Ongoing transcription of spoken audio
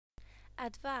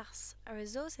At Vars, a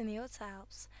resort in the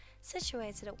Hôtel,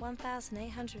 situated at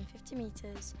 1,850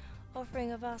 meters,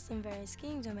 offering a vast and varied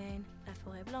skiing domain, La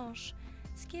Forêt Blanche,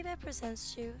 Skibet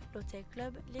presents you l'Hôtel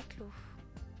Club Lascaux.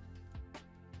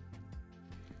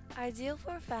 Ideal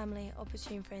for a family or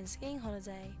between friends skiing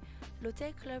holiday,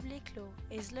 l'Hôtel Club Lascaux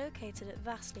is located at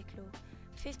Vars-Lascaux,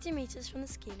 50 meters from the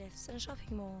ski lifts and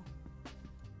shopping mall.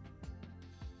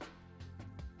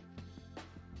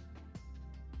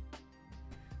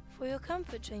 For your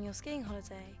comfort during your skiing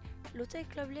holiday, l'Hôtel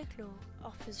Club Lascaux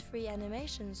offers free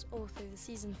animations all through the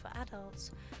season for adults,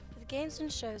 with games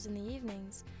and shows in the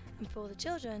evenings, and for the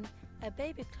children, a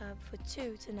baby club for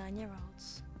 2 to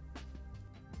 9-year-olds.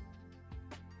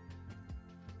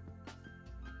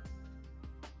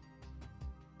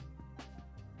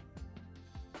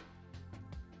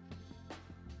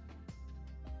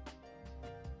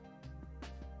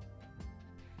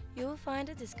 You will find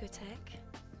a discotheque,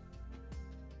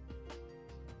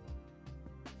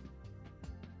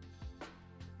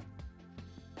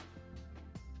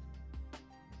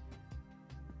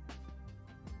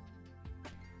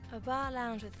 a bar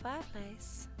lounge with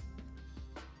fireplace,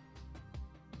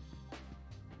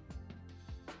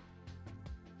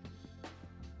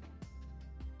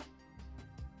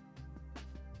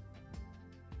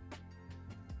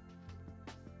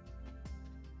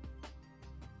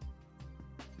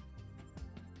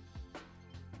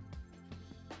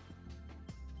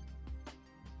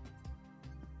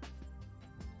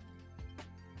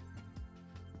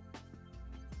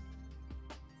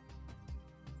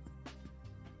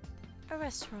 a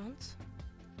restaurant,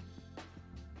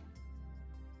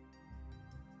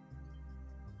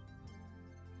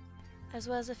 as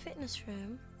well as a fitness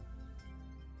room,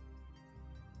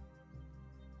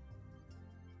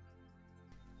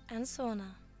 and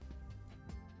sauna.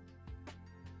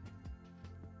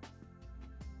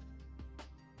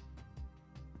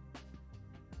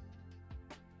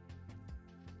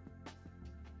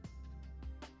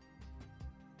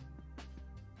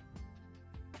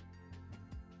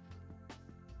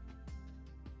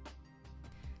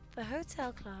 The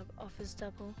Hotel Club offers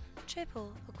double,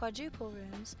 triple or quadruple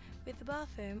rooms with the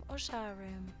bathroom or shower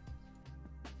room.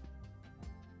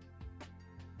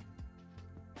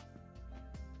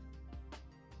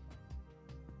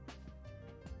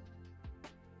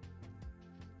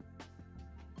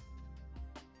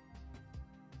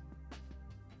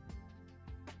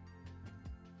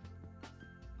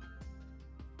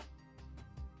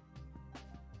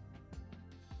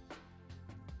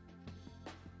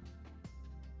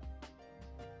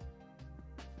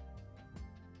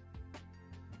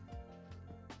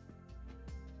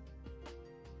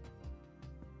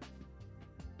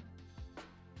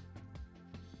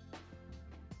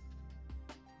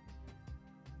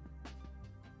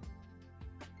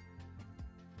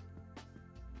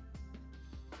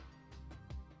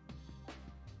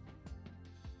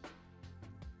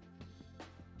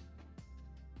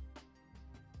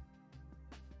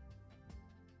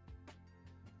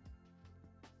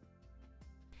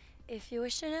 If you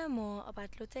wish to know more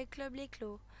about l'Hôtel Club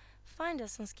Lascaux, find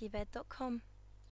us on skibet.com.